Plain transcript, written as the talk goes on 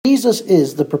Jesus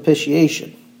is the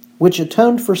propitiation, which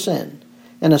atoned for sin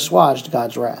and assuaged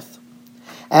God's wrath.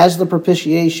 As the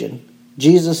propitiation,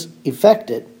 Jesus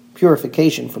effected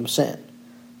purification from sin.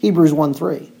 Hebrews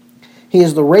 1:3. He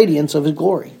is the radiance of his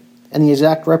glory and the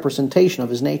exact representation of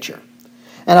his nature,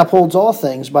 and upholds all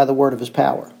things by the word of his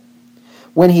power.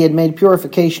 When he had made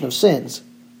purification of sins,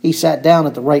 he sat down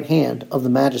at the right hand of the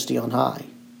Majesty on high.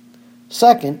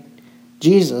 Second,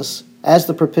 Jesus, as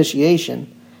the propitiation,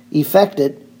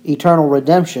 effected eternal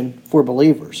redemption for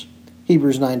believers.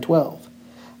 Hebrews 9:12.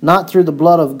 Not through the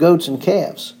blood of goats and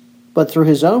calves, but through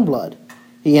his own blood,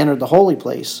 he entered the holy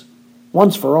place,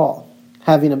 once for all,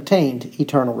 having obtained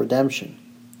eternal redemption.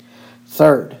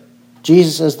 Third,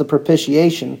 Jesus as the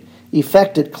propitiation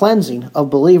effected cleansing of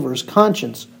believers'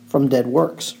 conscience from dead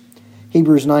works.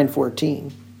 Hebrews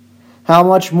 9:14. How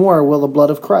much more will the blood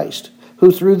of Christ,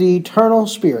 who through the eternal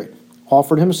Spirit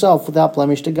offered himself without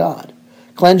blemish to God,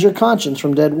 cleanse your conscience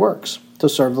from dead works to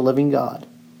serve the living God?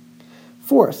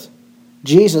 Fourth,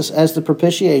 Jesus as the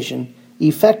propitiation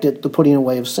effected the putting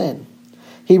away of sin.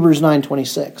 Hebrews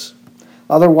 9:26.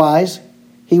 Otherwise,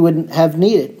 he would have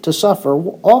needed to suffer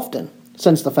often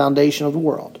since the foundation of the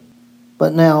world.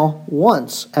 But now,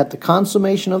 once at the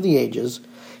consummation of the ages,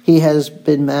 he has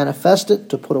been manifested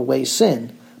to put away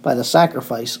sin by the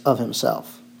sacrifice of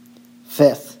himself.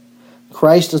 Fifth,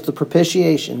 Christ as the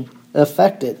propitiation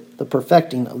effected the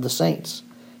perfecting of the saints.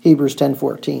 Hebrews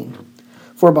 10:14.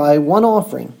 For by one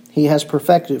offering he has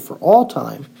perfected for all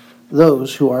time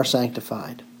those who are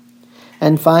sanctified.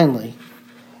 And finally,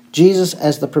 Jesus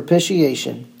as the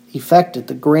propitiation effected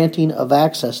the granting of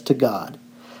access to God.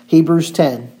 Hebrews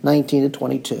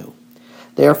 10:19-22.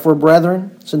 Therefore,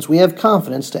 brethren, since we have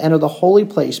confidence to enter the holy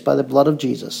place by the blood of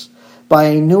Jesus, by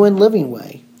a new and living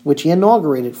way, which he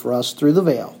inaugurated for us through the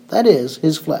veil, that is,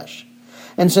 his flesh,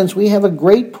 and since we have a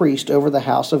great priest over the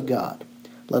house of God,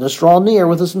 let us draw near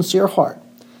with a sincere heart,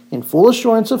 in full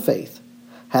assurance of faith,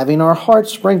 having our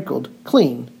hearts sprinkled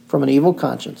clean from an evil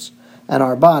conscience, and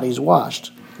our bodies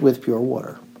washed with pure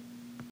water.